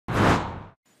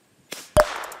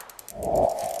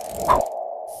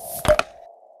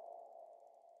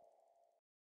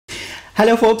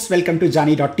Hello folks, welcome to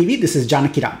Jani.tv. This is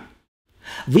Janakiram.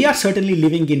 We are certainly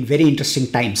living in very interesting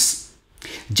times.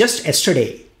 Just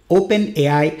yesterday,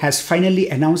 OpenAI has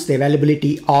finally announced the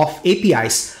availability of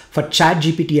APIs for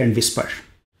ChatGPT and Whisper.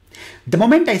 The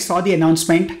moment I saw the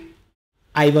announcement,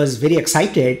 I was very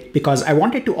excited because I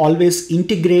wanted to always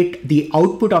integrate the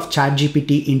output of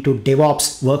ChatGPT into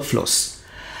DevOps workflows.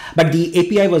 But the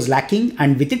API was lacking,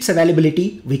 and with its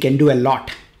availability, we can do a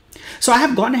lot. So I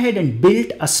have gone ahead and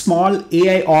built a small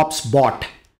AIOps bot,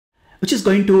 which is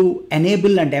going to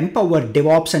enable and empower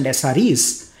DevOps and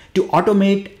SREs to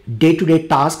automate day-to-day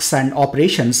tasks and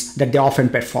operations that they often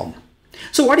perform.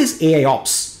 So what is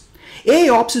AIOps?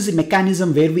 AIOps is a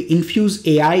mechanism where we infuse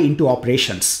AI into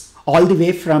operations, all the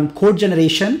way from code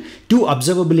generation to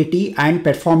observability and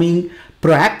performing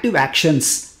proactive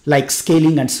actions like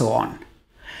scaling and so on.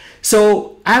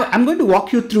 So I'm going to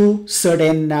walk you through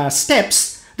certain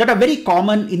steps that are very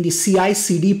common in the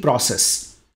CI/CD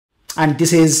process. And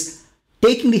this is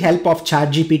taking the help of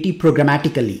ChatGPT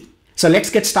programmatically. So let's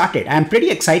get started. I'm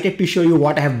pretty excited to show you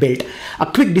what I have built. A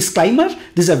quick disclaimer,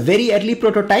 this is a very early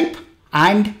prototype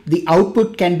and the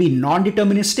output can be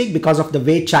non-deterministic because of the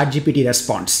way ChatGPT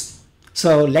responds.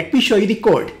 So let me show you the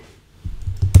code.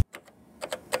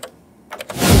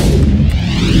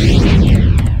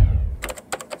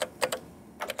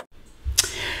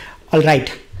 All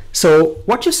right. So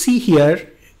what you see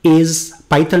here is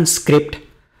Python script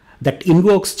that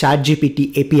invokes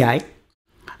ChatGPT API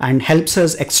and helps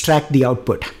us extract the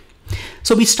output.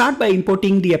 So we start by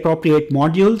importing the appropriate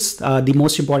modules. The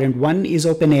most important one is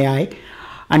OpenAI.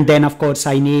 And then of course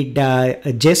I need a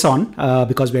JSON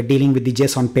because we're dealing with the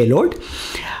JSON payload.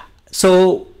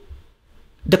 So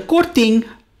the core thing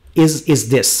is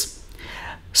this.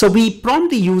 So we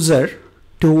prompt the user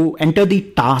to enter the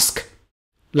task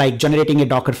like generating a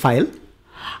Docker file,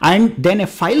 and then a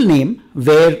file name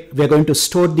where we're going to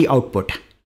store the output.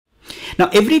 Now,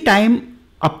 every time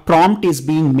a prompt is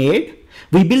being made,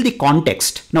 we build the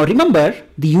context. Now, remember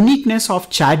the uniqueness of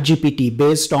ChatGPT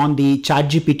based on the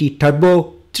ChatGPT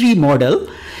Turbo 3 model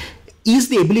is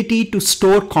the ability to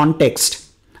store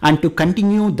context and to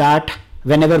continue that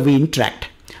whenever we interact.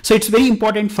 So it's very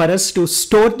important for us to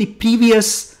store the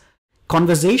previous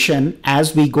conversation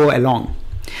as we go along.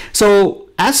 So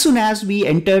as soon as we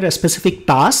enter a specific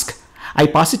task, I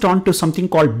pass it on to something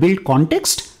called build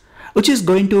context, which is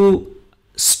going to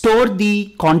store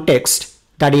the context,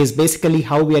 that is basically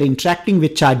how we are interacting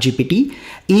with ChatGPT,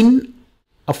 in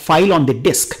a file on the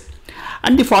disk.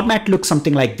 And the format looks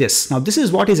something like this. Now, this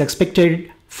is what is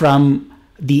expected from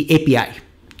the API.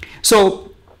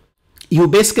 So you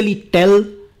basically tell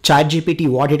ChatGPT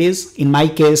what it is. In my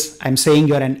case, I'm saying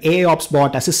you're an AIOps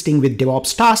bot assisting with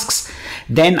DevOps tasks.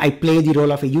 Then I play the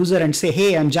role of a user and say,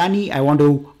 hey, I'm Jani. I want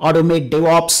to automate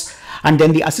DevOps. And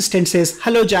then the assistant says,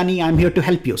 hello, Jani, I'm here to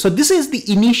help you. So this is the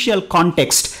initial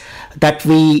context that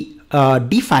we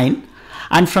define.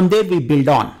 And from there, we build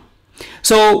on.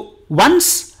 So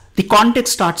once the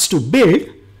context starts to build,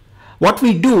 what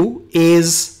we do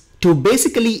is to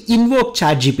basically invoke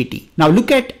ChatGPT. Now look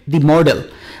at the model.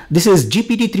 This is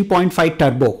GPT 3.5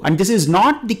 Turbo, and this is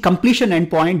not the completion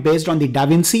endpoint based on the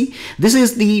DaVinci. This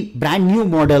is the brand new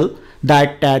model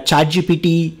that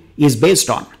ChatGPT is based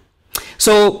on.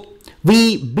 So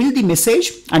we build the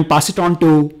message and pass it on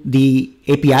to the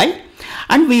API,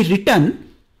 and we return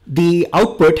the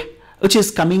output, which is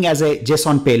coming as a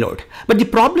JSON payload. But the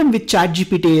problem with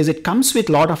ChatGPT is it comes with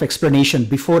a lot of explanation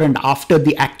before and after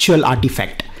the actual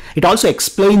artifact. It also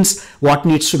explains what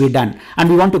needs to be done, and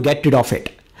we want to get rid of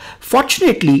it.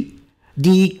 Fortunately,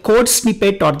 the code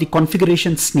snippet or the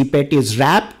configuration snippet is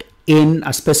wrapped in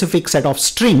a specific set of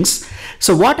strings.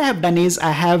 So what I have done is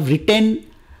I have written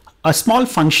a small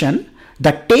function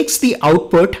that takes the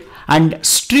output and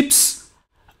strips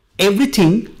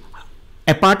everything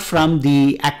apart from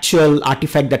the actual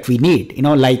artifact that we need,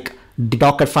 like the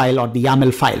Docker file or the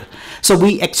YAML file. So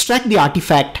we extract the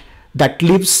artifact that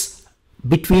lives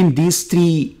between these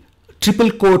three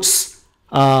triple quotes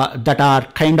that are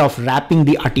kind of wrapping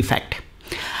the artifact.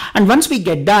 And once we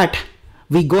get that,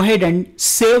 we go ahead and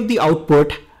save the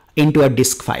output into a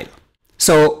disk file.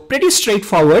 So pretty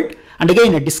straightforward. And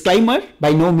again, a disclaimer,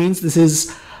 by no means this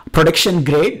is production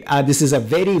grade. This is a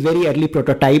very, very early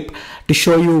prototype to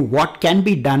show you what can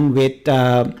be done with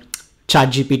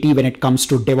ChatGPT when it comes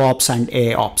to DevOps and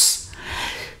AIOps.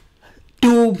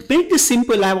 To make this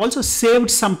simple, I have also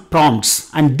saved some prompts,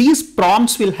 and these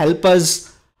prompts will help us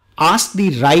ask the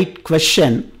right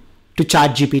question to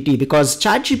ChatGPT, because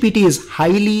ChatGPT is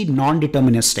highly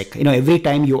non-deterministic. Every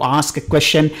time you ask a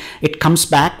question, it comes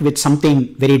back with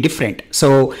something very different.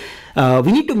 So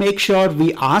we need to make sure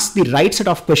we ask the right set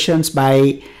of questions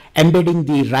by embedding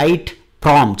the right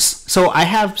prompts. So I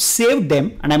have saved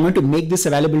them and I'm going to make this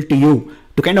available to you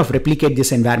to kind of replicate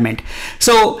this environment.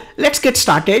 So let's get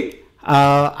started.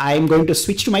 I'm going to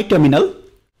switch to my terminal,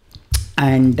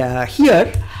 and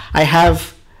here I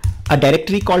have a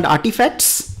directory called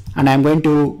artifacts, and I'm going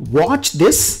to watch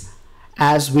this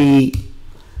as we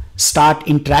start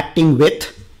interacting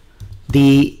with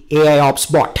the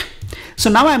AIOps bot. So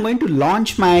now I'm going to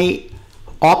launch my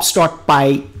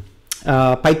ops.py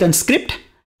Python script,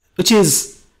 which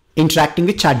is interacting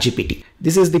with ChatGPT.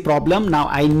 This is the problem. Now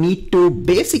I need to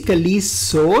basically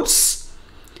source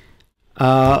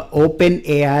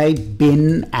OpenAI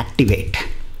bin activate.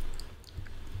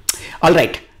 All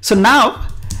right. So now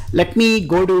let me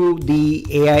go to the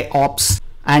AIOps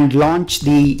and launch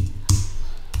the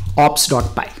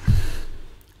ops.py.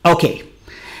 Okay.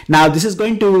 Now this is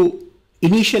going to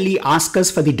initially ask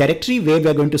us for the directory where we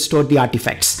are going to store the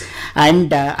artifacts.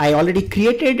 And I already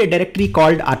created a directory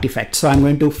called artifacts. So I'm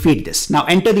going to feed this. Now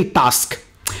enter the task.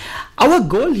 Our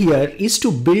goal here is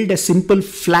to build a simple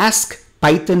Flask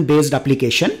Python based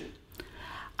application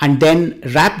and then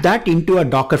wrap that into a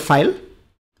Docker file,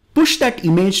 push that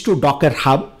image to Docker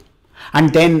Hub,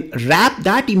 and then wrap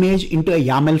that image into a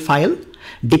YAML file,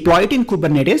 deploy it in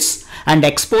Kubernetes, and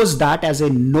expose that as a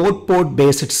node port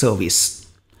based service.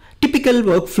 Typical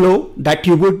workflow that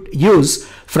you would use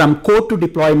from code to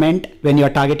deployment when you're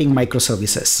targeting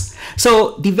microservices.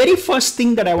 So the very first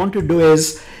thing that I want to do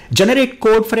is generate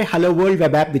code for a Hello World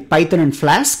web app with Python and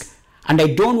Flask, and I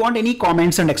don't want any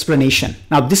comments and explanation.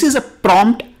 Now this is a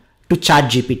prompt to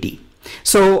ChatGPT.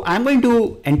 So I'm going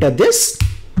to enter this,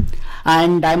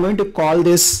 and I'm going to call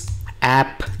this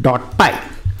app.py.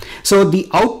 So the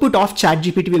output of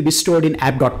ChatGPT will be stored in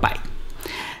app.py.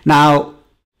 Now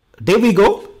there we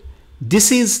go.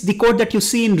 This is the code that you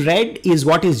see in red is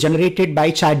what is generated by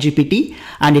ChatGPT,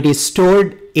 and it is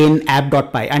stored in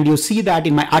app.py. And you see that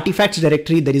in my artifacts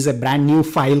directory, there is a brand new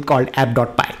file called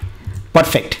app.py.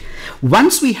 Perfect.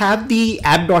 Once we have the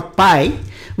app.py,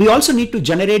 we also need to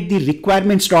generate the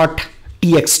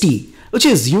requirements.txt, which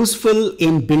is useful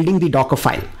in building the Docker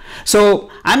file. So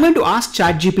I'm going to ask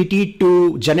ChatGPT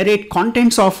to generate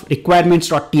contents of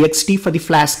requirements.txt for the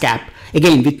Flask app.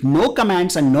 Again, with no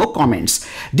commands and no comments.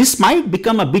 This might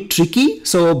become a bit tricky,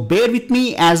 so bear with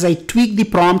me as I tweak the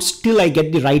prompts till I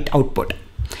get the right output.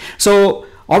 So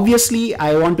obviously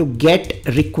I want to get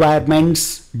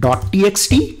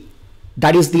requirements.txt.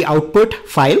 That is the output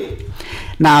file.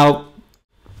 Now,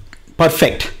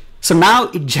 perfect. So now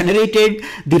it generated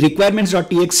the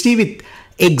requirements.txt with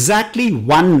exactly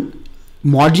one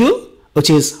module, which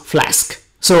is Flask.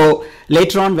 So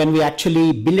later on, when we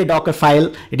actually build a Docker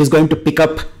file, it is going to pick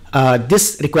up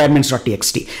this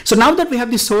requirements.txt. So now that we have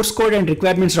the source code and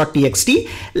requirements.txt,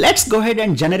 let's go ahead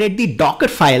and generate the Docker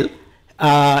file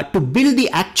to build the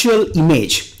actual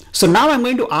image. So now I'm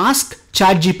going to ask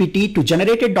ChatGPT to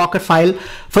generate a Docker file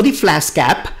for the Flask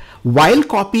app while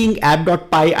copying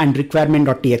app.py and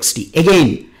requirement.txt.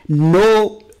 Again,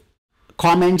 no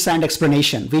comments and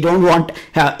explanation. We don't want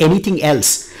anything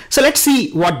else. So let's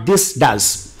see what this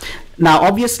does. Now,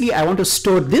 obviously, I want to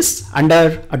store this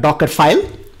under a Docker file.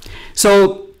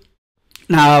 So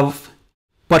now,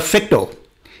 perfecto.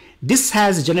 This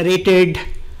has generated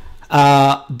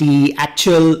the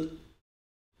actual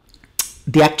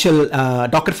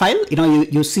Docker file.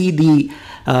 You see the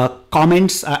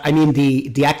comments. I mean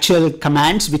the actual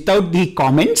commands without the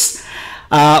comments.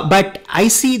 But I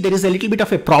see there is a little bit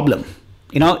of a problem.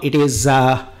 It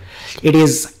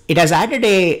has added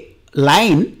a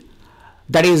line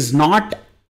that is not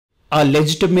a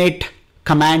legitimate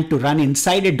command to run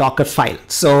inside a Docker file.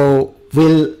 So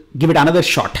we'll give it another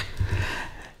shot.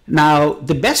 Now,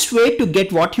 the best way to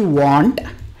get what you want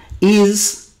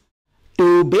is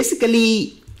to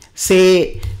basically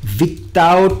say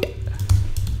without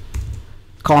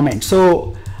comment.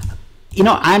 So,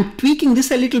 I'm tweaking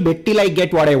this a little bit till I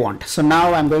get what I want. So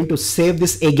now I'm going to save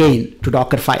this again to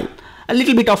Docker file. A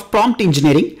little bit of prompt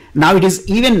engineering. Now it is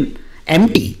even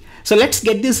empty. So let's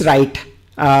get this right.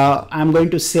 I'm going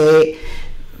to say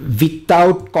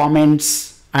without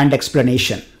comments and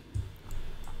explanation.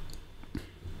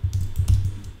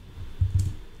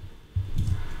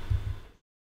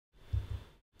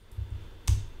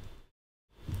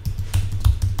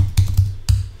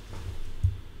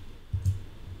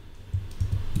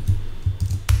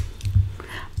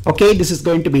 Okay, this is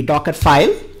going to be Docker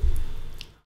file.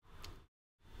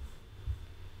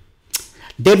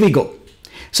 There we go.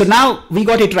 So now we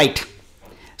got it right.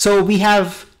 So we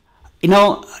have,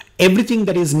 everything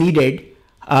that is needed.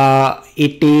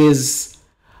 It is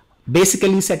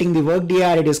basically setting the work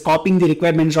dir, it is copying the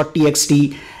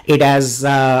requirements.txt, it has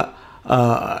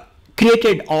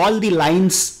created all the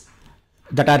lines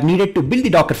that are needed to build the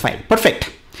Docker file.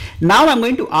 Perfect. Now I'm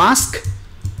going to ask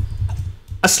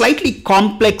a slightly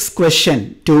complex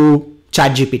question to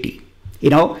ChatGPT.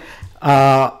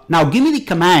 Now give me the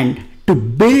command to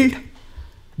build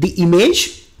the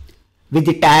image with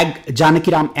the tag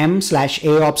Janakiram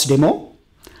M/AIOps demo.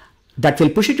 That will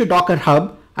push it to Docker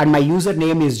Hub, and my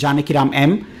username is Janakiram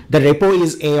M. The repo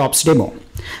is AIOps demo.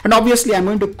 And obviously I'm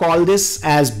going to call this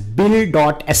as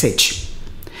build.sh.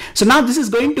 So now this is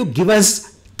going to give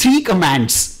us three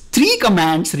commands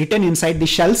written inside the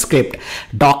shell script: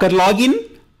 Docker login,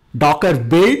 Docker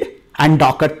build, and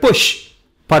Docker push.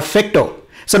 Perfecto.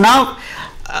 So now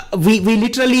we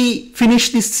literally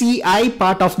finish the CI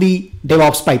part of the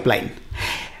DevOps pipeline.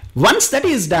 Once that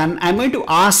is done, I'm going to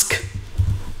ask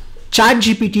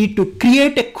ChatGPT to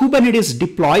create a Kubernetes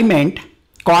deployment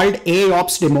called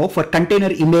AIOps demo for container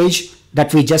image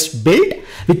that we just built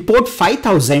with port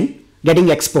 5000 getting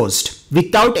exposed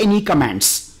without any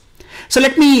commands. So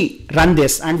let me run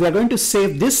this, and we're going to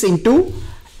save this into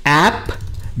app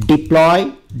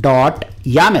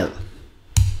deploy.yaml.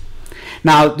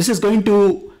 Now this is going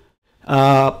to,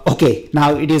 okay,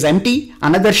 now it is empty.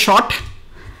 Another shot,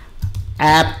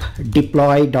 app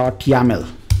deploy.yaml.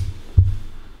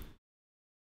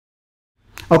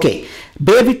 Okay,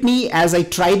 bear with me as I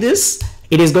try this.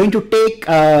 It is going to take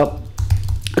a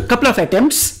couple of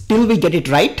attempts till we get it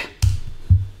right.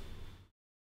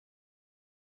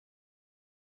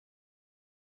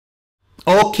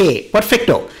 Okay,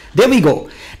 perfecto. There we go.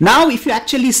 Now if you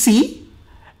actually see,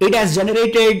 it has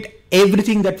generated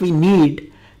everything that we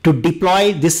need to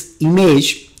deploy this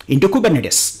image into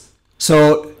Kubernetes.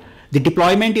 So the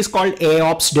deployment is called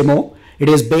AIOps demo. It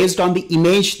is based on the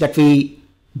image that we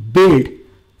build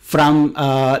from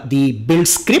the build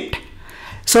script.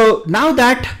 So now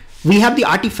that we have the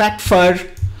artifact for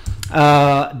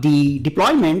the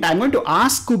deployment, I'm going to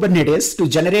ask Kubernetes to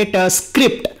generate a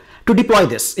script to deploy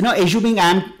this. Assuming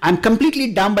I'm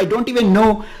completely dumb, I don't even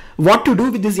know what to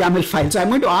do with this YAML file. So I'm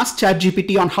going to ask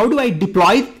ChatGPT on how do I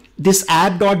deploy this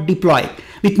app.deploy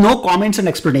with no comments and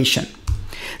explanation.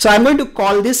 So I'm going to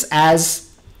call this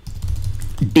as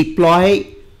deploy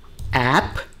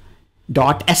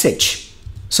app.sh.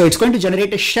 So it's going to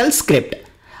generate a shell script,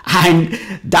 and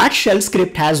that shell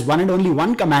script has one and only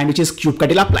one command, which is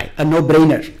kubectl apply, a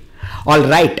no-brainer. All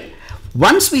right.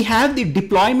 Once we have the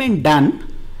deployment done,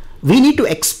 we need to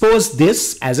expose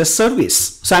this as a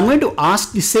service. So I'm going to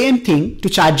ask the same thing to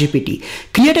ChatGPT.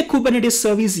 Create a Kubernetes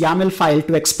service YAML file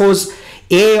to expose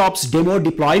AIOps demo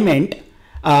deployment.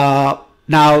 Now,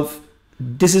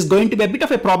 this is going to be a bit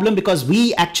of a problem because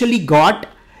we actually got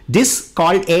this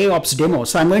called AIOps demo.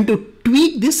 So I'm going to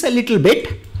tweak this a little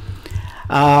bit.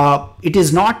 It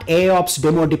is not AIOps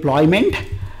demo deployment.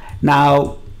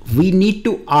 Now, we need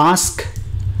to ask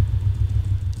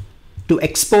to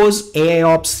expose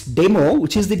AIOps demo,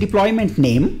 which is the deployment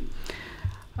name.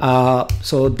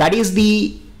 So that is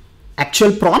the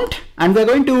actual prompt, and we're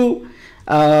going to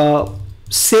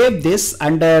save this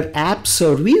under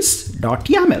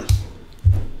app_service.yaml.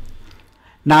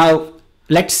 Now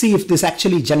let's see if this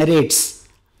actually generates.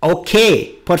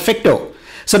 Okay, perfecto.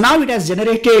 So now it has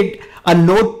generated a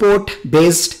node port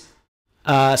based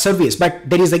service, but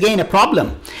there is again a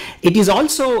problem. It is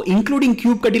also including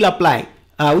kubectl apply,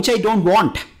 which I don't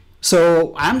want.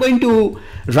 So I'm going to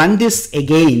run this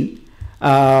again,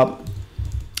 to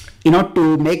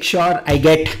make sure I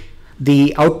get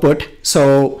the output.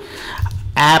 So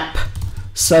app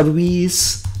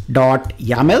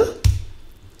service.yaml,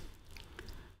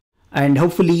 and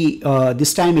hopefully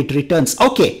this time it returns.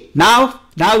 Okay, now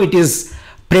it is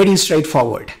pretty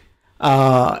straightforward.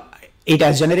 It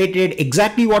has generated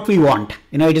exactly what we want.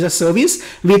 It is a service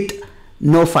with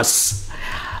no fuss.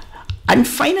 And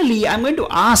finally, I'm going to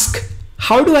ask,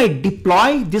 how do I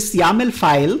deploy this YAML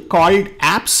file called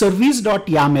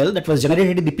app_service.yaml that was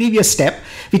generated in the previous step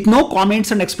with no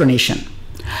comments and explanation?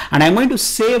 And I'm going to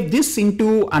save this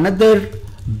into another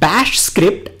bash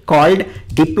script called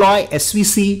deploy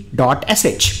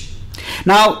svc.sh.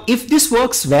 Now, if this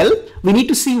works well, we need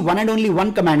to see one and only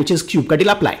one command, which is kubectl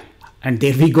apply. And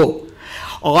there we go.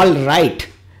 All right.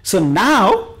 So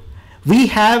now we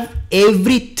have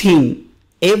everything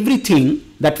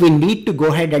that we need to go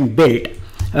ahead and build.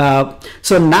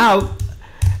 So now,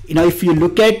 if you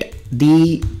look at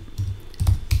the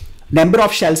number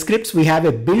of shell scripts, we have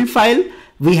a build file,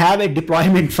 we have a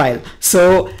deployment file.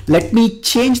 So let me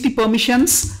change the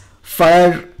permissions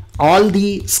for all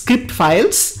the script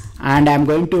files, and I'm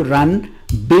going to run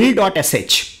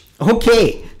build.sh.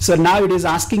 Okay, So now it is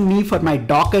asking me for my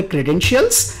Docker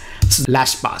credentials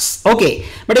 /pass. Okay,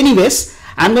 but anyways,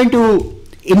 I'm going to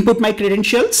input my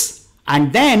credentials,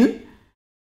 and then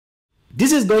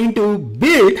this is going to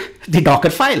build the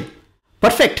Docker file.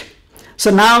 Perfect.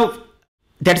 So now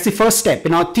that's the first step.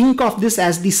 Now think of this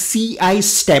as the CI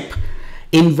step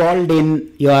involved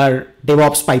in your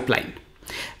DevOps pipeline.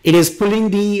 It is pulling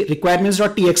the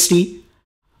requirements.txt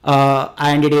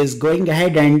and it is going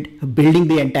ahead and building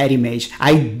the entire image.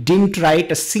 I didn't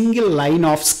write a single line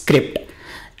of script.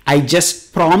 I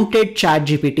just prompted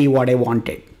ChatGPT what I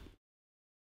wanted.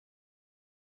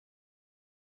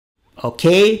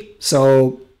 Okay,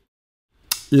 so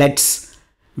let's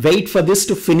wait for this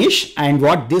to finish, and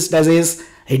what this does is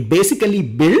it basically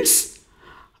builds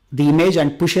the image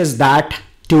and pushes that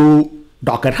to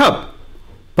Docker Hub.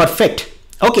 Perfect.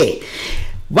 Okay,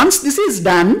 once this is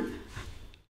done,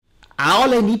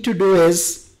 all I need to do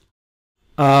is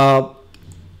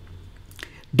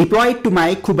deploy it to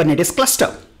my Kubernetes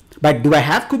cluster. But do I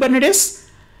have Kubernetes?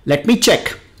 Let me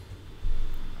check.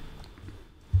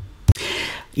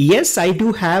 Yes, I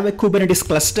do have a Kubernetes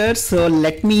cluster. So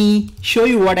let me show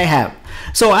you what I have.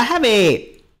 So I have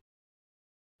a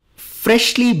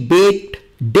freshly baked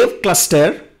dev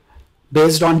cluster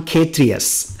based on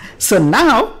K3s. So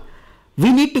now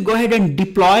we need to go ahead and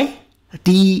deploy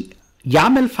the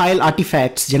YAML file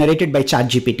artifacts generated by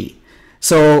ChatGPT.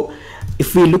 So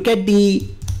if we look at the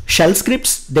shell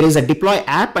scripts, there is a deploy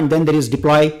app and then there is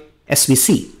deploy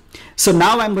SVC. So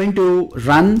now I'm going to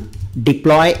run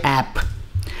deploy app.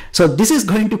 So this is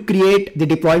going to create the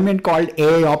deployment called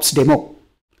AIOps demo.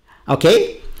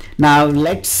 Okay, now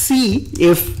let's see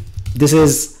if this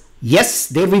is, yes,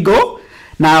 there we go.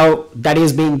 Now that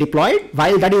is being deployed.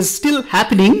 While that is still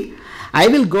happening, I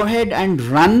will go ahead and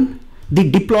run the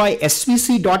deploy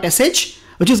svc.sh,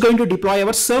 which is going to deploy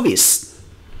our service.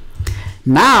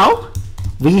 Now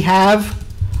we have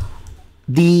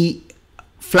the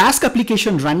Flask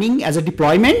application running as a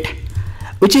deployment,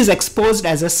 which is exposed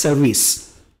as a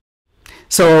service.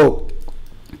 So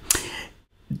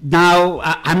now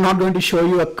I'm not going to show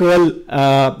you a curl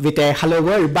with a hello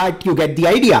world, but you get the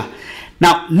idea.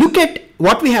 Now look at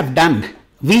what we have done.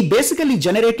 We basically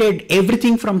generated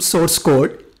everything from source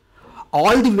code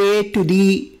all the way to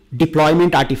the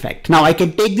deployment artifact. Now I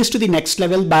can take this to the next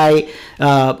level by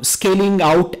scaling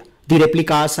out the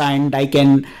replicas, and I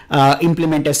can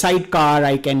implement a sidecar,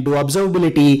 I can do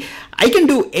observability, I can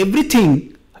do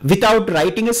everything without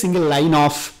writing a single line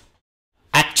of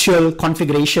actual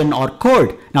configuration or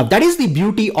code. Now that is the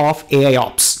beauty of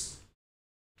AIOps.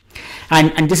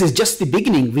 And this is just the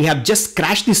beginning. We have just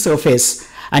scratched the surface.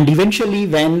 And eventually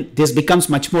when this becomes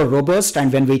much more robust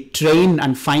and when we train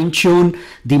and fine tune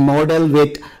the model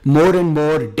with more and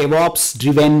more DevOps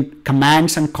driven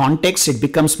commands and context, it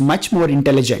becomes much more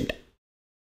intelligent.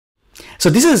 So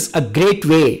this is a great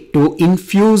way to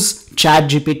infuse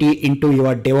ChatGPT into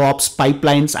your DevOps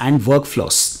pipelines and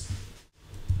workflows.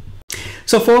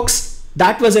 So folks,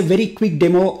 that was a very quick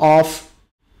demo of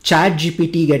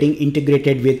ChatGPT getting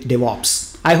integrated with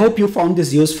DevOps. I hope you found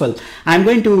this useful. I'm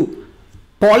going to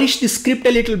polish the script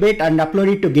a little bit and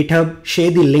upload it to GitHub, share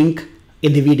the link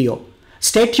in the video.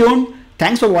 Stay tuned.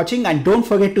 Thanks for watching and don't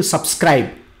forget to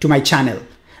subscribe to my channel.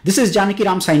 This is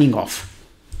Janakiram signing off.